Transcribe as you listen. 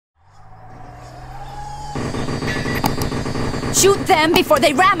Shoot them before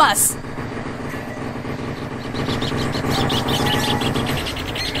they ram us!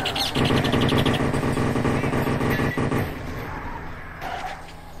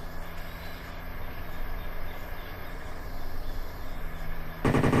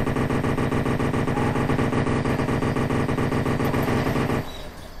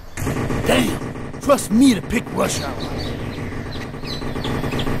 Damn! Trust me to pick rush hour.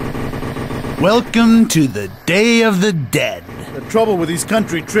 Welcome to the Day of the Dead. The trouble with these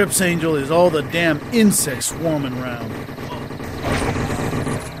country trips, Angel, is all the damn insects swarming around.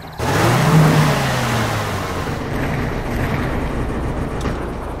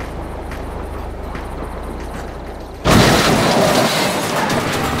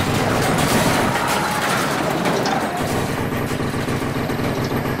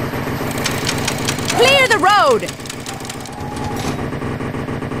 Clear the road!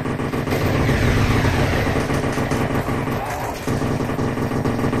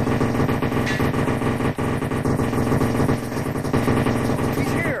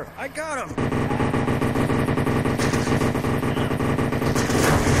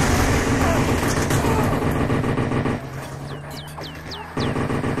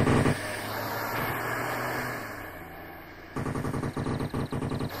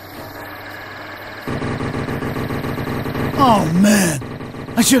 Oh man,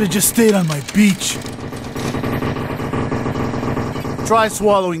 I should have just stayed on my beach. Try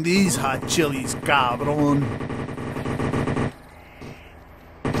swallowing these hot chilies, cabrón.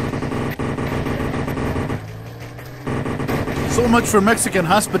 So much for Mexican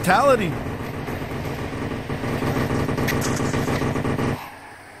hospitality.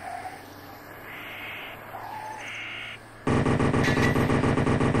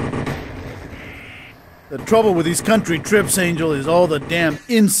 The trouble with these country trips, Angel, is all the damn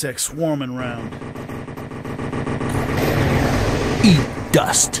insects swarming around. Eat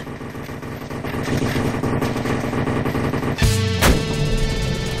dust.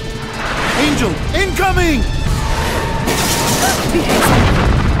 Angel, incoming!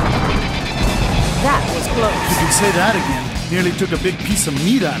 That was close. You can say that again. Nearly took a big piece of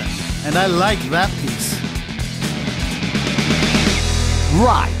meat out of it. And I like that piece.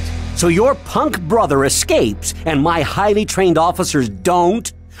 Right. So your punk brother escapes, and my highly trained officers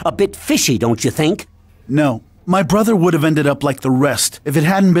don't? A bit fishy, don't you think? No. My brother would have ended up like the rest if it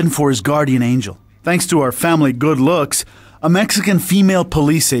hadn't been for his guardian angel. Thanks to our family good looks, a Mexican female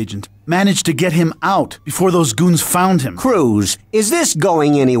police agent managed to get him out before those goons found him. Cruz, is this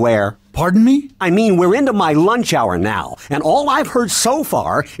going anywhere? Pardon me? I mean, we're into my lunch hour now, and all I've heard so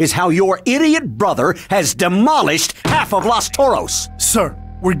far is how your idiot brother has demolished half of Los Toros. Sir,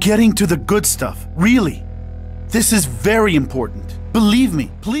 we're getting to the good stuff. Really. This is very important. Believe me,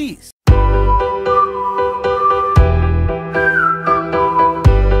 please.